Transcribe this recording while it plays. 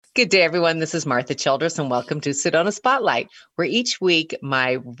Good day, everyone. This is Martha Childress, and welcome to Sedona Spotlight, where each week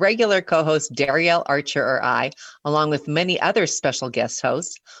my regular co-host Darielle Archer or I, along with many other special guest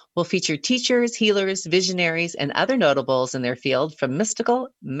hosts, will feature teachers, healers, visionaries, and other notables in their field from mystical,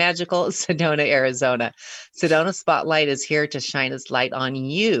 magical Sedona, Arizona. Sedona Spotlight is here to shine its light on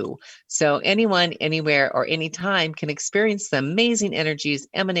you, so anyone, anywhere, or anytime can experience the amazing energies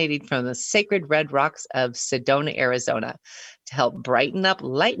emanating from the sacred red rocks of Sedona, Arizona, to help brighten up,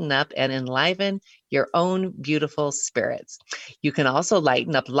 lighten up, and enliven your own beautiful spirits. You can also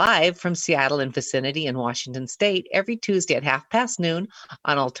lighten up live from Seattle and vicinity in Washington State every Tuesday at 12:30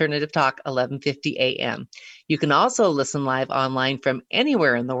 on Alternative Talk 11:50 a.m. You can also listen live online from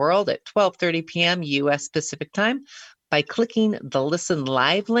anywhere in the world at 12:30 p.m. U.S. Pacific Time by clicking the Listen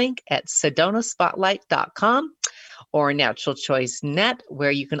Live link at sedonaspotlight.com or Natural Choice Net,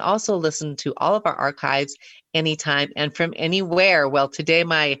 where you can also listen to all of our archives anytime and from anywhere. Well, today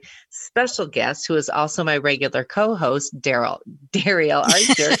my special guest, who is also my regular co-host, Darielle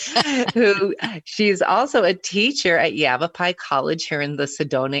Archer, who she's also a teacher at Yavapai College here in the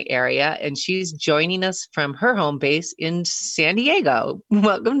Sedona area, and she's joining us from her home base in San Diego.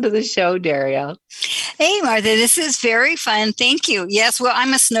 Welcome to the show, Darielle. Hey, Martha, this is very fun. Thank you. Yes, well,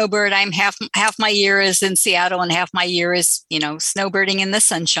 I'm a snowbird. I'm half my year is in Seattle and half my year is, snowbirding in the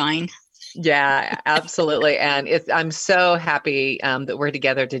sunshine. Yeah, absolutely. And I'm so happy that we're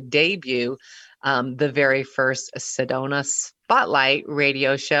together to debut the very first Sedona Spotlight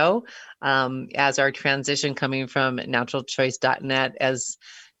radio show as our transition coming from naturalchoice.net, as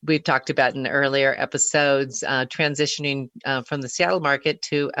we've talked about in earlier episodes, transitioning from the Seattle market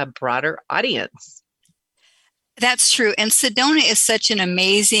to a broader audience. That's true. And Sedona is such an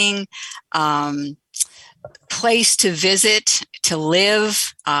amazing place to visit, to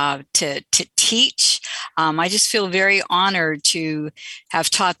live, to teach. I just feel very honored to have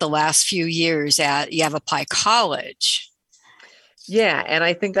taught the last few years at Yavapai College. Yeah, and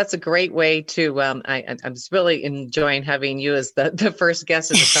I think that's a great way to, I'm just really enjoying having you as the first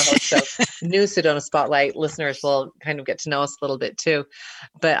guest as a co-host. So new Sedona Spotlight listeners will kind of get to know us a little bit too.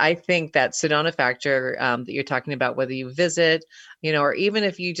 But I think that Sedona factor that you're talking about, whether you visit, or even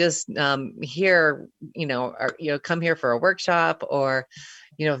if you just hear, or, come here for a workshop, or,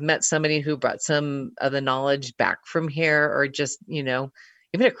 have met somebody who brought some of the knowledge back from here, or just,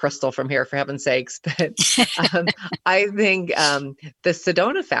 even a crystal from here, for heaven's sakes. But I think the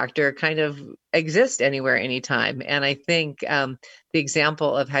Sedona factor kind of exists anywhere, anytime. And I think the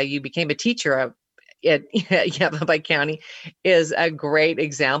example of how you became a teacher at Yavapai County is a great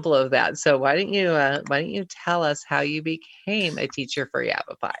example of that. So why don't you tell us how you became a teacher for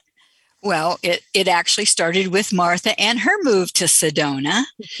Yavapai? Well, it actually started with Martha and her move to Sedona,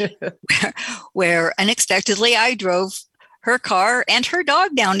 where unexpectedly I drove her car and her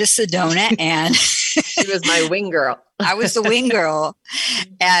dog down to Sedona, and she was my wing girl. I was the wing girl.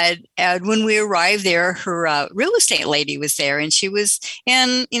 And when we arrived there, her real estate lady was there, and she was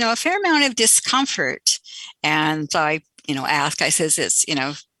in, a fair amount of discomfort. And so I, asked, I says, it's,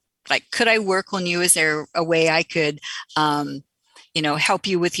 like, could I work on you? Is there a way I could, help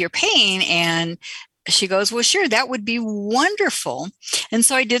you with your pain? And she goes, well, sure, that would be wonderful. And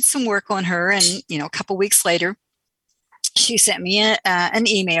so I did some work on her, and, a couple weeks later, she sent me an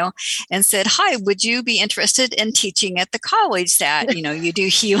email and said, hi, would you be interested in teaching at the college that, you do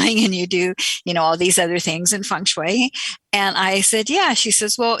healing and you do, all these other things in feng shui? And I said, yeah. She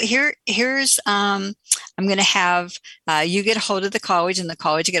says, well, here's, I'm going to have you get a hold of the college and the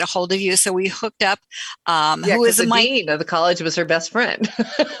college get a hold of you. So we hooked up. Who was the dean of the college was her best friend.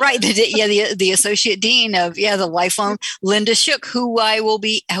 Right. The associate dean of, the lifelong, Linda Shook, who I will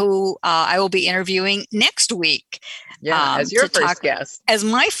be interviewing next week. Yeah, as your first guest. As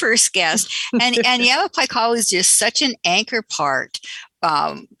my first guest. And Yavapai College is just such an anchor part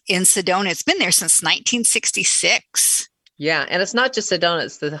in Sedona. It's been there since 1966. Yeah, and it's not just Sedona,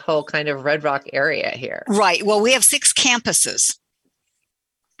 it's the whole kind of Red Rock area here. Right. Well, we have 6 campuses.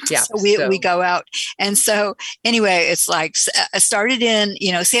 Yeah. So we go out. And so anyway, it's like I started in,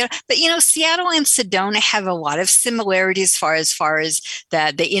 Seattle, but, Seattle and Sedona have a lot of similarities as far as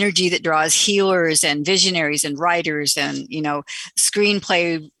the energy that draws healers and visionaries and writers and,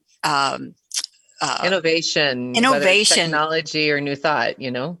 screenplay, innovation, technology or new thought,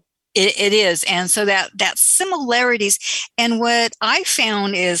 It is. And so that similarities. And what I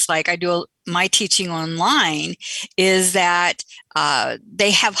found is, like, I do my teaching online, is that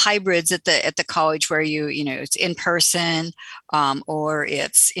they have hybrids at the college where it's in person or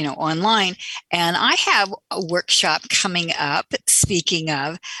it's online. And I have a workshop coming up, speaking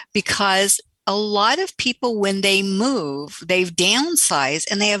of, because a lot of people, when they move, they've downsized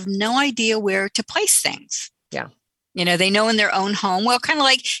and they have no idea where to place things. Yeah. They know in their own home, well, kind of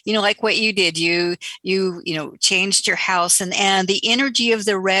like, like what you did, you changed your house, and the energy of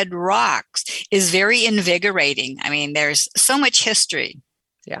the red rocks is very invigorating. I mean, there's so much history.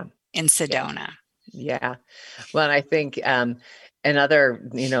 Yeah. In Sedona. Yeah. Well, and I think, another,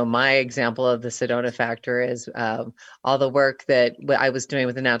 my example of the Sedona factor is all the work that I was doing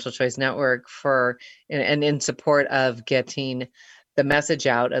with the Natural Choice Network and in support of getting the message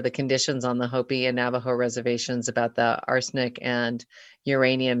out of the conditions on the Hopi and Navajo reservations about the arsenic and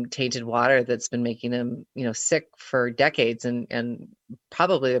uranium tainted water that's been making them, sick for decades, and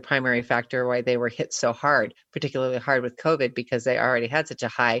probably the primary factor why they were hit so hard, particularly hard with COVID, because they already had such a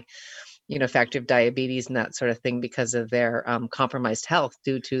high factor of diabetes and that sort of thing because of their compromised health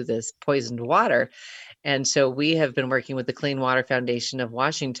due to this poisoned water. And so we have been working with the Clean Water Foundation of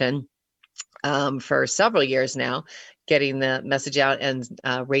Washington for several years now, getting the message out and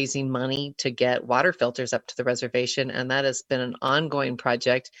raising money to get water filters up to the reservation. And that has been an ongoing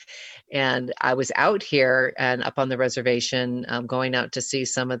project. And I was out here and up on the reservation, going out to see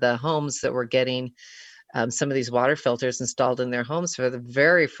some of the homes that were getting some of these water filters installed in their homes for the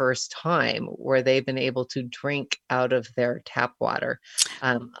very first time, where they've been able to drink out of their tap water.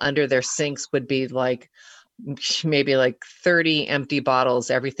 Under their sinks would be maybe 30 empty bottles,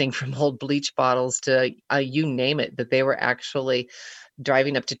 everything from old bleach bottles to you name it, that they were actually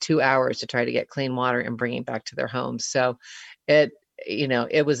driving up to 2 hours to try to get clean water and bringing back to their homes. So it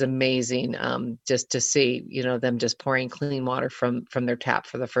was amazing just to see, them just pouring clean water from their tap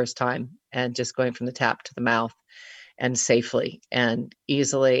for the first time, and just going from the tap to the mouth, and safely and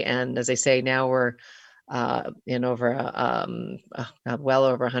easily. And as I say, now we're in over well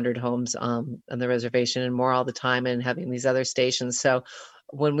over 100 homes on the reservation, and more all the time, and having these other stations. So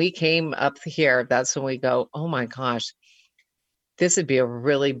when we came up here, that's when we go, oh my gosh, this would be a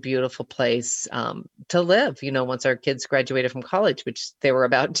really beautiful place to live, once our kids graduated from college, which they were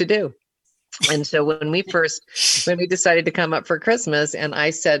about to do. And so when we decided to come up for Christmas, and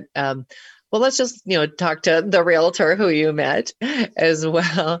I said, well, let's just, talk to the realtor who you met as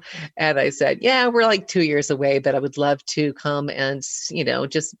well. And I said, yeah, we're 2 years away, but I would love to come and,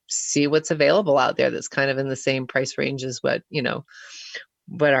 just see what's available out there that's kind of in the same price range as what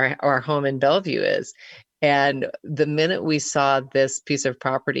our home in Bellevue is. And the minute we saw this piece of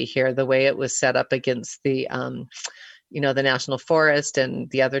property here, the way it was set up against the, the National Forest and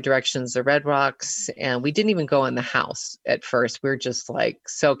the other directions, the Red Rocks, and we didn't even go in the house at first. We were just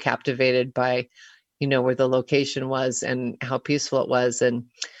so captivated by, where the location was and how peaceful it was. And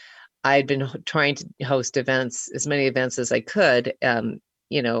I'd been trying to host as many events as I could,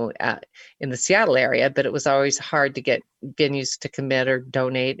 in the Seattle area, but it was always hard to get venues to commit or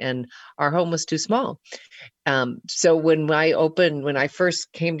donate, and our home was too small. So when I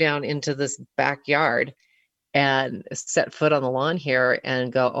first came down into this backyard and set foot on the lawn here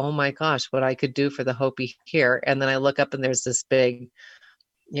and go, oh my gosh, what I could do for the Hopi here. And then I look up and there's this big,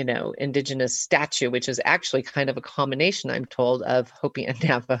 indigenous statue, which is actually kind of a combination, I'm told, of Hopi and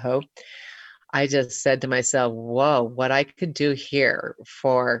Navajo. I just said to myself, whoa, what I could do here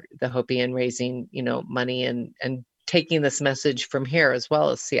for the Hopi and raising, money and taking this message from here as well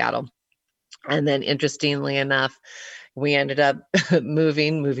as Seattle. And then interestingly enough, we ended up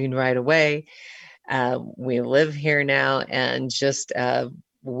moving right away. We live here now, and just a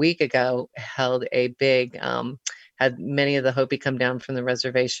week ago held a big, had many of the Hopi come down from the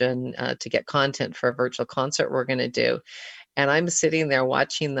reservation to get content for a virtual concert we're going to do. And I'm sitting there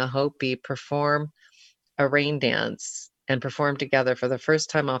watching the Hopi perform a rain dance and perform together for the first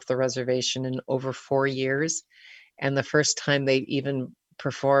time off the reservation in over 4 years. And the first time they even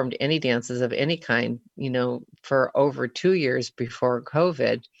performed any dances of any kind, for over 2 years before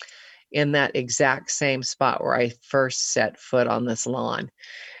COVID, in that exact same spot where I first set foot on this lawn.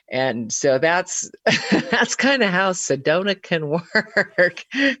 And so that's kind of how Sedona can work,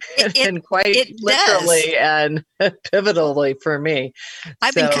 and quite literally and pivotally for me.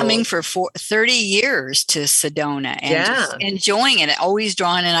 I've been coming for 30 years to Sedona and just enjoying it. Always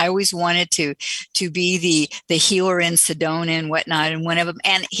drawn, and I always wanted to be the healer in Sedona and whatnot. And one of them,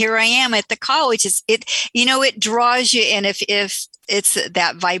 and here I am at the college. It draws you, and if it's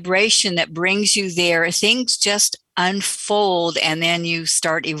that vibration that brings you there, things just unfold, and then you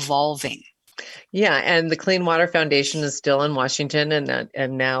start evolving. Yeah, and the Clean Water Foundation is still in Washington,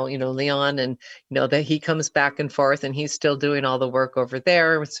 and now Leon, and that he comes back and forth, and he's still doing all the work over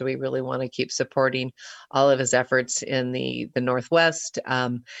there. So we really want to keep supporting all of his efforts in the Northwest.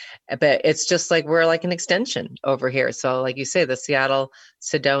 But it's just like we're like an extension over here. So like you say, the Seattle,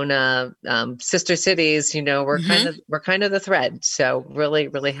 Sedona, sister cities, we're kind of the thread. So really,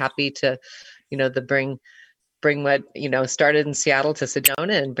 really happy to, the bring what started in Seattle to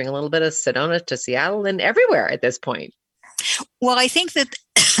Sedona, and bring a little bit of Sedona to Seattle and everywhere at this point. Well, I think that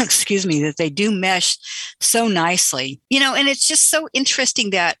excuse me, that they do mesh so nicely, and it's just so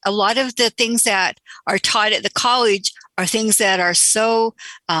interesting that a lot of the things that are taught at the college are things that are so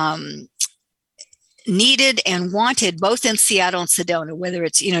needed and wanted both in Seattle and Sedona, whether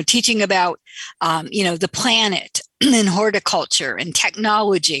it's teaching about the planet and horticulture and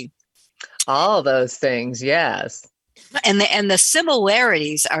technology. All those things, yes. And the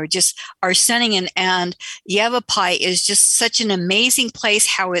similarities are stunning, and Yavapai is just such an amazing place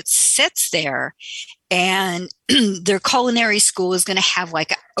how it sits there. And their culinary school is going to have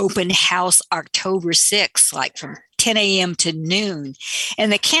like an open house October 6th, like from 10 a.m. to noon.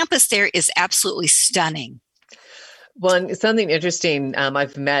 And the campus there is absolutely stunning. Well, something interesting,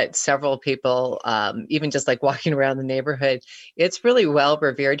 I've met several people, even just like walking around the neighborhood. It's really well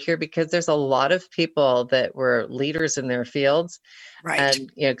revered here because there's a lot of people that were leaders in their fields, right, and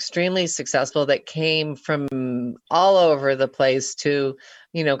extremely successful, that came from all over the place to,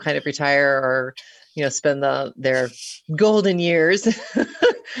 kind of retire or, spend their golden years.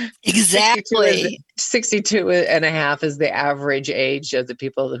 Exactly. 62 and a half is the average age of the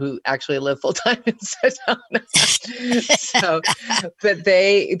people who actually live full time in Sedona. So, but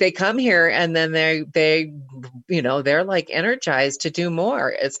they come here, and then they're like energized to do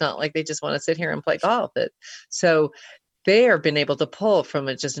more. It's not like they just want to sit here and play golf. So they are been able to pull from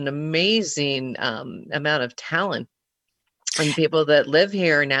just an amazing amount of talent, and people that live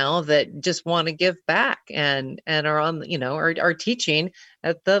here now that just want to give back, and are on, are teaching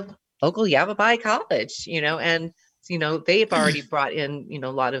at the local Yavapai College, and they've already brought in, a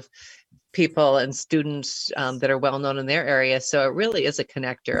lot of people and students that are well known in their area. So it really is a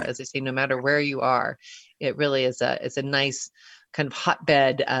connector, as I say. No matter where you are, it really is a nice kind of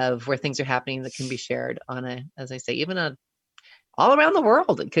hotbed of where things are happening that can be shared on as I say, even all around the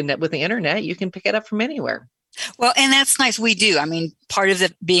world. It can, with the internet, you can pick it up from anywhere. Well, and that's nice. We do. I mean,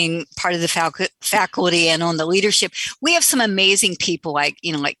 being part of the faculty and on the leadership, we have some amazing people like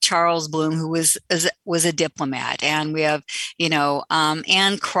Charles Bloom, who was a diplomat, and we have,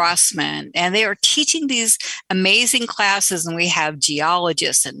 Ann Crossman, and they are teaching these amazing classes, and we have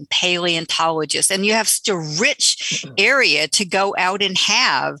geologists and paleontologists, and you have such a rich area to go out and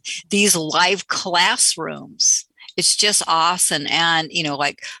have these live classrooms. It's just awesome. And,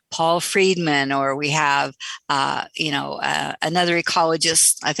 like Paul Friedman, or we have, another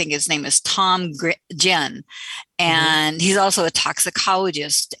ecologist, I think his name is Tom Jen, and he's also a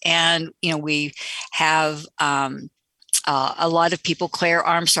toxicologist. And, we have a lot of people, Claire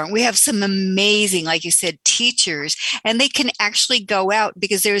Armstrong. We have some amazing, like you said, teachers, and they can actually go out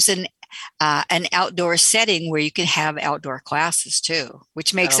because there's an outdoor setting where you can have outdoor classes too,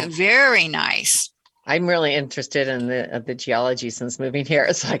 which makes it very nice. I'm really interested in the geology since moving here.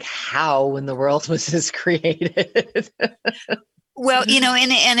 It's like, how in the world was this created? Well,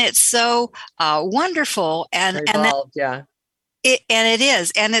 and it's so wonderful, and yeah. It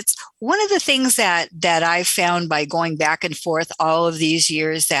is, and it's one of the things that I found by going back and forth all of these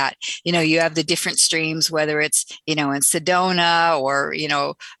years, that you have the different streams, whether it's in Sedona or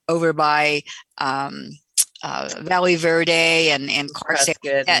over by Valley Verde and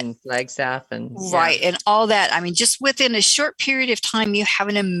Prescott and Flagstaff and right, and all that. I mean, just within a short period of time, you have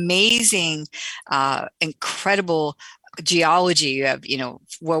an amazing, incredible geology. You have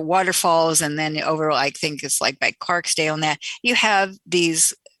waterfalls, and then over, I think it's like by Clarksdale, and that you have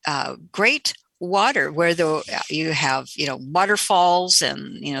these great water where you have waterfalls,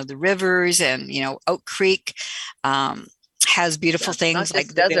 and the rivers, and Oak Creek has beautiful things like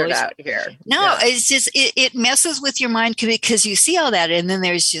the desert out here. No, it's just it messes with your mind because you see all that, and then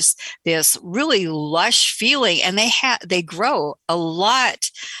there's just this really lush feeling, and they grow a lot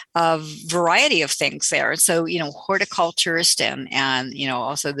of variety of things there. So horticulturist and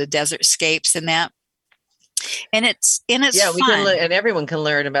also the desert scapes and that. And it's fun. We can and everyone can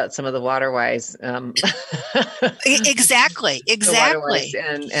learn about some of the waterways. Exactly.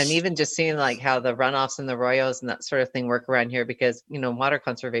 And even just seeing like how the runoffs and the arroyos and that sort of thing work around here, because water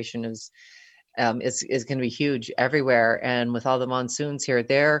conservation is going to be huge everywhere. And with all the monsoons here,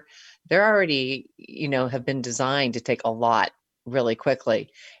 they're already have been designed to take a lot really quickly.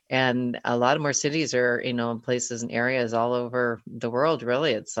 And a lot of more cities are, in places and areas all over the world,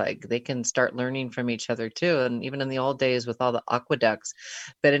 really. It's like they can start learning from each other too. And even in the old days with all the aqueducts.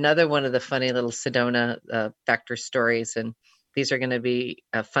 But another one of the funny little Sedona factor stories, and these are going to be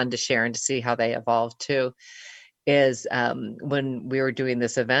fun to share and to see how they evolve too, is when we were doing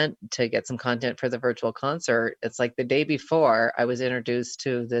this event to get some content for the virtual concert. It's like the day before I was introduced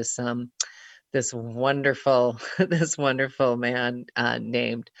to this wonderful this wonderful man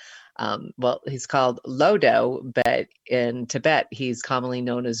named well, he's called Lodo, but in Tibet he's commonly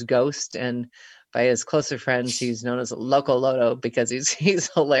known as Ghost, and by his closer friends he's known as Loco Lodo because he's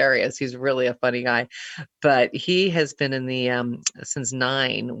hilarious. He's really a funny guy, but he has been in the since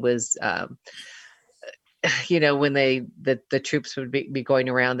 9 was when the troops would be going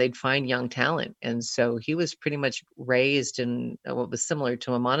around, they'd find young talent. And so he was pretty much raised in what was similar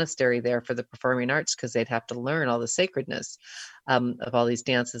to a monastery there for the performing arts, because they'd have to learn all the sacredness of all these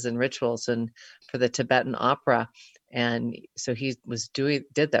dances and rituals, and for the Tibetan opera. And so he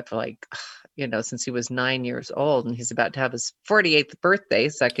did that for like, since he was 9 years old, and he's about to have his 48th birthday.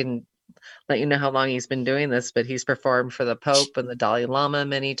 So I can let you know how long he's been doing this, but he's performed for the Pope and the Dalai Lama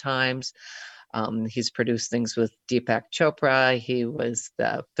many times. He's produced things with Deepak Chopra. He was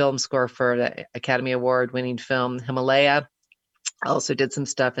the film score for the Academy Award winning film Himalaya. Also did some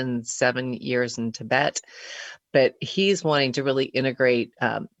stuff in 7 years in Tibet. But he's wanting to really integrate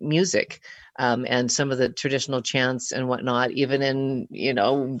music and some of the traditional chants and whatnot, even in,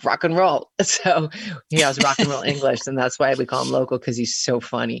 rock and roll. So he has rock and roll English, and that's why we call him Local, because he's so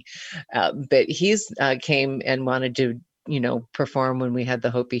funny. But he's came and wanted to perform when we had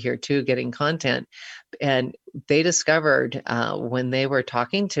the Hopi here too, getting content. And they discovered when they were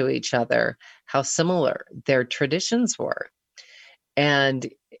talking to each other how similar their traditions were. And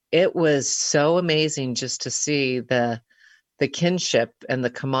it was so amazing just to see the kinship and the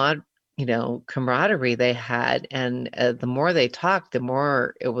camaraderie they had. And the more they talked, the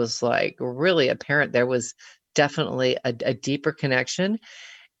more it was like really apparent there was definitely a deeper connection.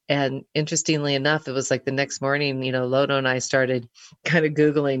 And interestingly enough, it was like the next morning, Lodo and I started kind of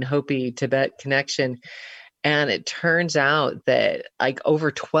Googling Hopi Tibet connection. And it turns out that like over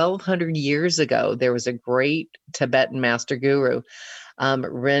 1,200 years ago, there was a great Tibetan master guru,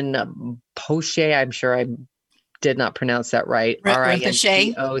 Rinpoche. I'm sure I did not pronounce that right.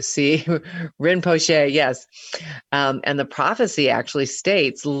 Rinpoche. Rinpoche, yes. And the prophecy actually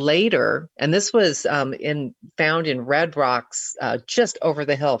states later, and this was found in red rocks just over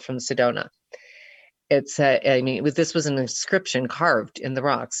the hill from Sedona. This was an inscription carved in the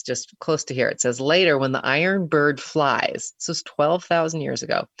rocks just close to here. It says, later, when the iron bird flies, this was 12,000 years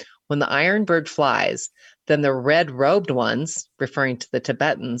ago, when the iron bird flies, then the red-robed ones, referring to the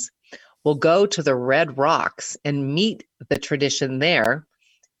Tibetans, will go to the red rocks and meet the tradition there,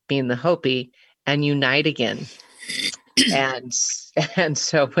 being the Hopi, and unite again. And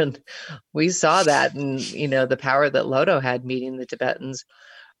so when we saw that, and the power that Lodo had meeting the Tibetans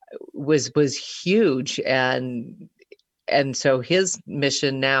was huge, and so his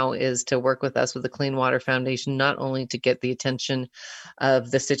mission now is to work with us with the Clean Water Foundation, not only to get the attention of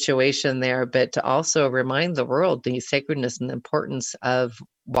the situation there, but to also remind the world the sacredness and the importance of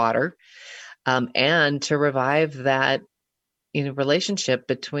water, and to revive that relationship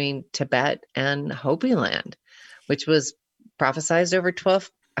between Tibet and Hopi land, which was prophesized over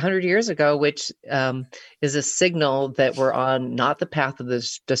 1,200 years ago, which is a signal that we're on not the path of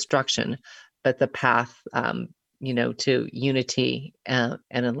this destruction, but the path to unity and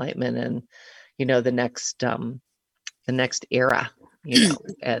enlightenment, and the next era.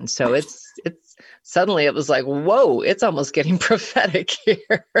 And so it's suddenly it was like, whoa, it's almost getting prophetic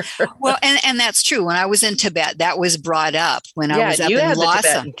here. Well, and that's true. When I was in Tibet, that was brought up when I was up in Lhasa. The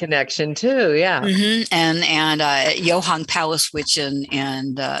Tibetan connection too, yeah. Mm-hmm. And Yohang Palace, which in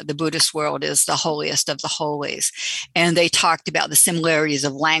the Buddhist world is the holiest of the holies, and they talked about the similarities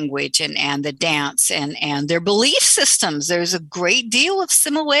of language and the dance and their belief systems. There's a great deal of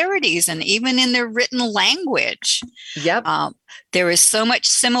similarities, and even in their written language. Yep. There is so much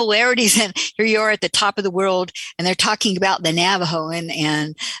similarities, and here you are at the top of the world, and they're talking about the Navajo and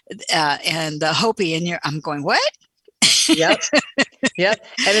the Hopi, and I'm going, what? Yep. And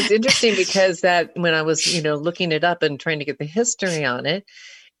it's interesting because that when I was, looking it up and trying to get the history on it,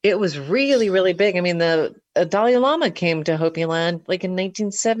 it was really, really big. I mean, the Dalai Lama came to Hopi land like in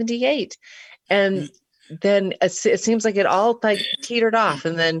 1978, and then it seems like it all like teetered off,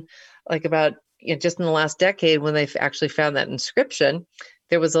 and then like about just in the last decade, when they've actually found that inscription,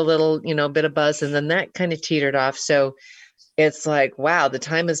 there was a little, bit of buzz, and then that kind of teetered off. So it's like, wow, the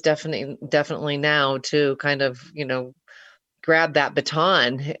time is definitely now to kind of, grab that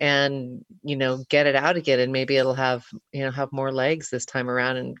baton and, get it out again, and maybe it'll have more legs this time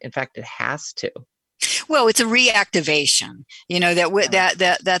around. And in fact, it has to. Well, it's a reactivation,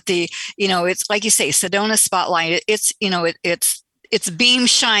 that the, it's like you say, Sedona Spotlight, its beam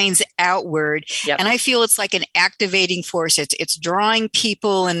shines outward. Yep. And I feel it's like an activating force. It's drawing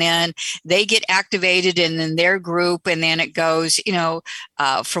people, and then they get activated, and then their group, and then it goes,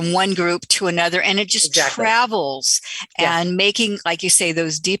 from one group to another, and it just travels and making, like you say,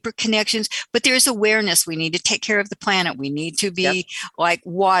 those deeper connections. But there's awareness. We need to take care of the planet. We need to be like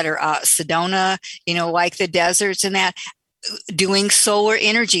water, Sedona, like the deserts and that. Doing solar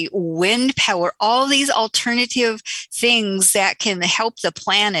energy, wind power, all these alternative things that can help the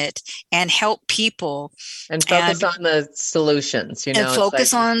planet and help people. And focus on the solutions, and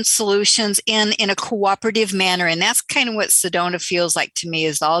focus on solutions in a cooperative manner. And that's kind of what Sedona feels like to me,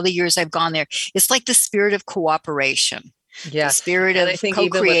 is all the years I've gone there. It's like the spirit of cooperation. Yeah. The spirit of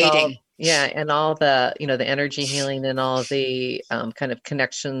co-creating. And all the, the energy healing and all the kind of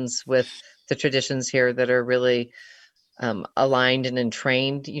connections with the traditions here that are really aligned and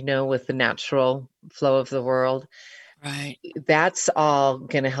entrained, with the natural flow of the world. Right. That's all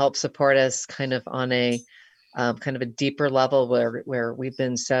going to help support us kind of on a kind of a deeper level where we've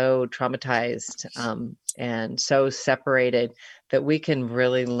been so traumatized and so separated, that we can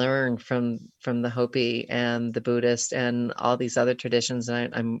really learn from the Hopi and the Buddhist and all these other traditions.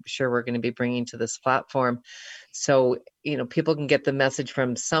 And I'm sure we're going to be bringing to this platform. So, people can get the message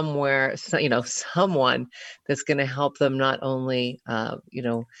from somewhere, someone that's going to help them not only,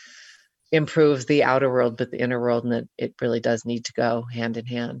 improve the outer world, but the inner world. And that it really does need to go hand in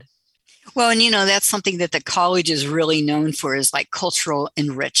hand. Well, and that's something that the college is really known for, is like cultural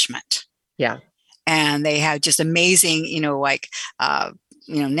enrichment. Yeah. And they have just amazing,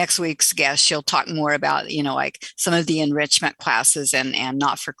 next week's guest, she'll talk more about, like some of the enrichment classes and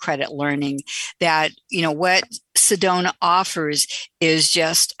not for credit learning that, what Sedona offers is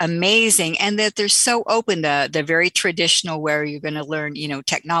just amazing. And that they're so open to the very traditional, where you're going to learn,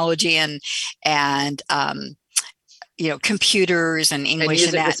 technology and computers and English,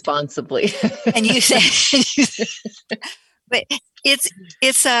 and use it responsibly. And use it. But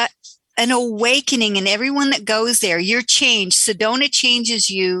it's an awakening, and everyone that goes there, you're changed. Sedona changes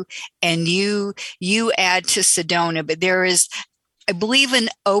you, and you add to Sedona. But there is, I believe, an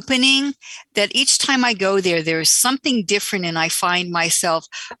opening that each time I go there, there's something different, and I find myself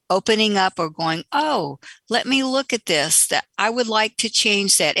opening up or going, oh, let me look at this, that I would like to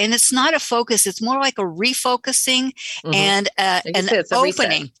change that. And it's not a focus, it's more like a refocusing and an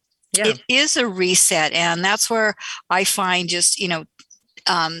opening. Yeah. It is a reset. And that's where I find just,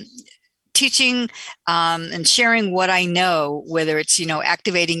 teaching and sharing what I know, whether it's,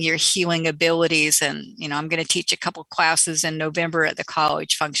 activating your healing abilities. And, I'm going to teach a couple classes in November at the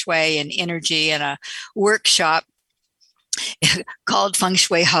college, Feng Shui and energy, and a workshop called Feng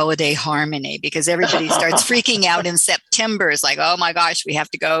Shui Holiday Harmony, because everybody starts freaking out in September. It's like, oh my gosh, we have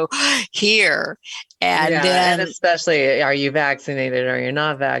to go here. And then, and especially, are you vaccinated or you're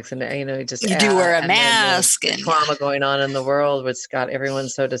not vaccinated? You do wear a mask. And trauma going on in the world, which got everyone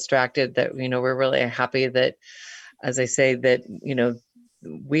so distracted that, we're really happy that, as I say, that,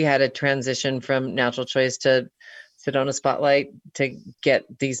 we had a transition from Natural Choice to Sedona Spotlight to get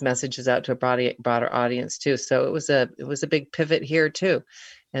these messages out to a broader audience too. So it was a big pivot here too.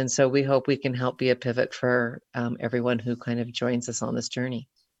 And so we hope we can help be a pivot for everyone who kind of joins us on this journey.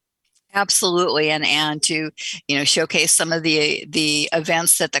 Absolutely. And to, showcase some of the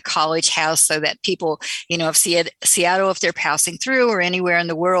events that the college has, so that people, if Seattle, if they're passing through or anywhere in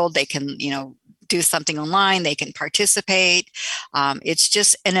the world, they can, do something online, they can participate. It's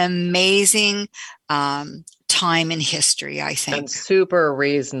just an amazing time in history, I think. And super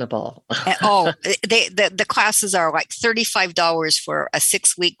reasonable. The classes are like $35 for a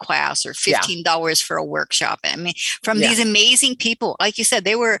 6-week class, or $15 for a workshop. I mean, from these amazing people, like you said,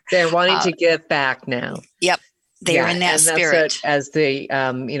 they're wanting to give back now. Yep. They're in that spirit. As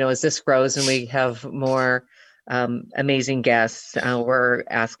as this grows and we have more amazing guests, we're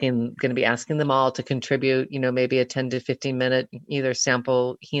going to be asking them all to contribute, maybe a 10 to 15 minute, either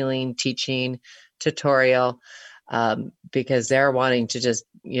sample healing, teaching, tutorial, because they're wanting to just,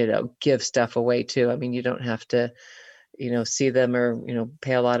 give stuff away too. I mean, you don't have to, see them or,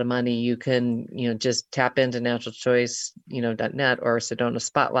 pay a lot of money. You can, just tap into naturalchoice.net or Sedona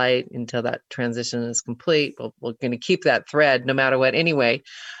Spotlight until that transition is complete. We're going to keep that thread no matter what anyway.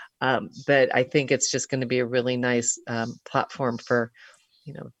 But I think it's just going to be a really nice platform for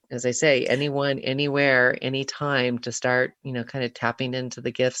as I say, anyone, anywhere, anytime to start, kind of tapping into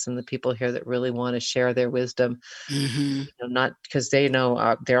the gifts and the people here that really want to share their wisdom. Mm-hmm. Not because they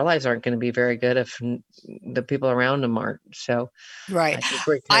know their lives aren't going to be very good if the people around them aren't. So Right. I think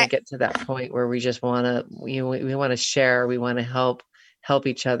we're kind of get to that point where we just want to, we want to share, we want to help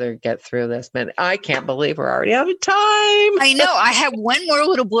each other get through this. Man, I can't believe we're already out of time. I know. I have one more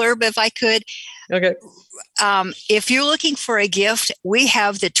little blurb if I could. Okay. If you're looking for a gift, we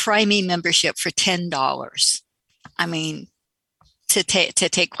have the Try Me membership for $10. I mean, to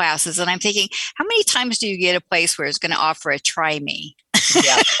take classes. And I'm thinking, how many times do you get a place where it's going to offer a Try Me?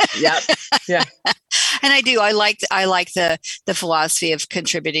 Yeah. And I do. I like the philosophy of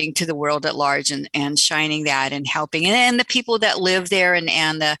contributing to the world at large and shining that and helping. And the people that live there and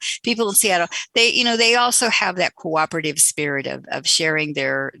the people in Seattle, they also have that cooperative spirit of sharing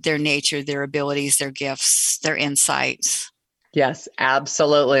their nature, their abilities, their gifts, their insights. Yes,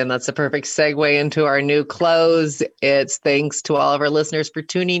 absolutely. And that's a perfect segue into our new close. It's thanks to all of our listeners for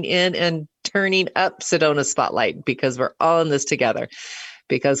tuning in and turning up Sedona Spotlight, because we're all in this together.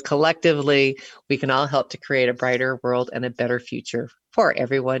 Because collectively, we can all help to create a brighter world and a better future for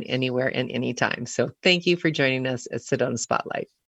everyone, anywhere and anytime. So thank you for joining us at Sedona Spotlight.